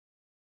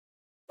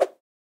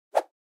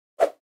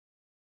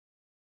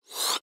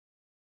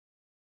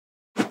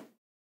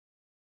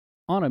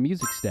On a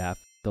music staff,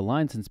 the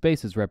lines and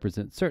spaces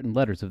represent certain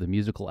letters of the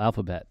musical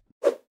alphabet.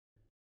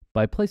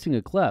 By placing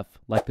a clef,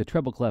 like the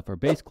treble clef or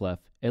bass clef,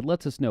 it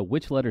lets us know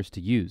which letters to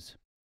use.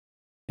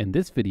 In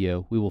this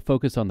video, we will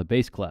focus on the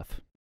bass clef.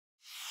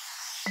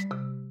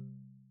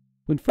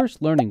 When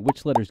first learning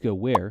which letters go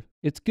where,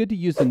 it's good to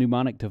use the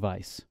mnemonic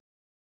device.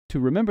 To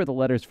remember the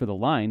letters for the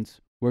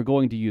lines, we're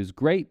going to use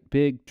great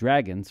big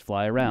dragons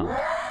fly around.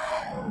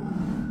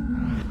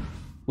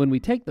 When we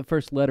take the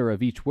first letter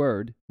of each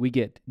word, we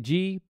get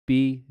G,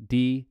 B,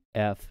 D,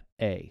 F,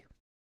 A.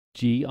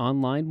 G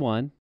on line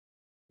 1,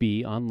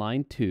 B on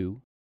line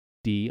 2,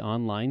 D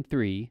on line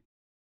 3,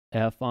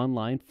 F on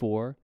line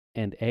 4,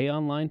 and A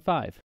on line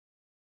 5.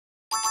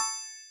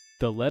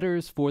 The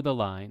letters for the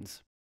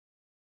lines.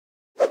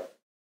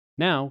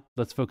 Now,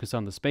 let's focus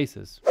on the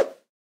spaces.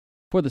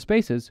 For the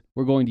spaces,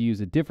 we're going to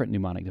use a different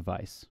mnemonic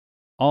device.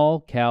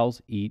 All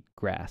cows eat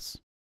grass.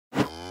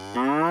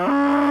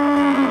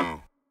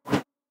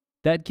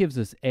 That gives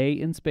us A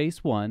in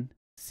space 1,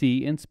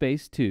 C in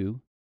space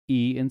 2,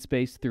 E in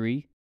space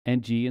 3,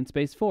 and G in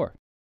space 4.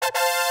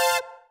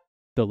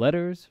 The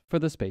letters for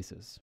the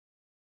spaces.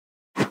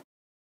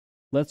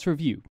 Let's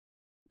review.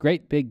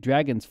 Great big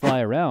dragons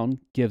fly around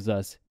gives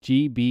us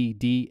G, B,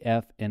 D,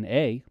 F, and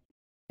A,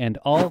 and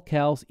all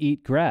cows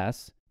eat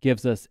grass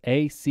gives us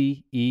A,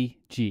 C, E,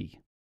 G.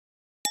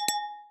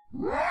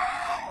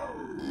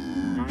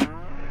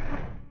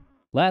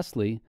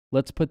 Lastly,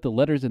 let's put the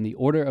letters in the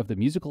order of the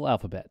musical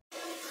alphabet.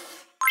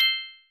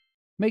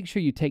 Make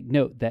sure you take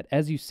note that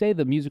as you say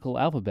the musical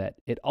alphabet,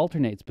 it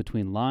alternates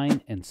between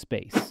line and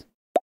space.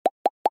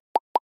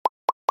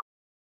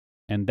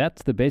 And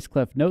that's the bass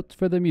clef notes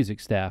for the music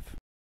staff.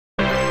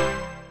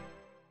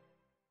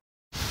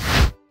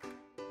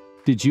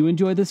 Did you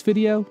enjoy this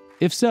video?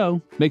 If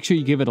so, make sure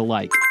you give it a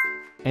like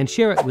and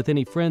share it with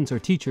any friends or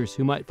teachers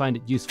who might find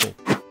it useful.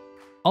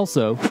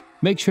 Also,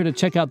 make sure to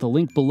check out the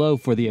link below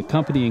for the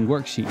accompanying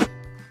worksheet.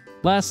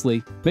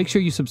 Lastly, make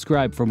sure you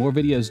subscribe for more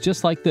videos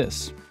just like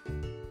this.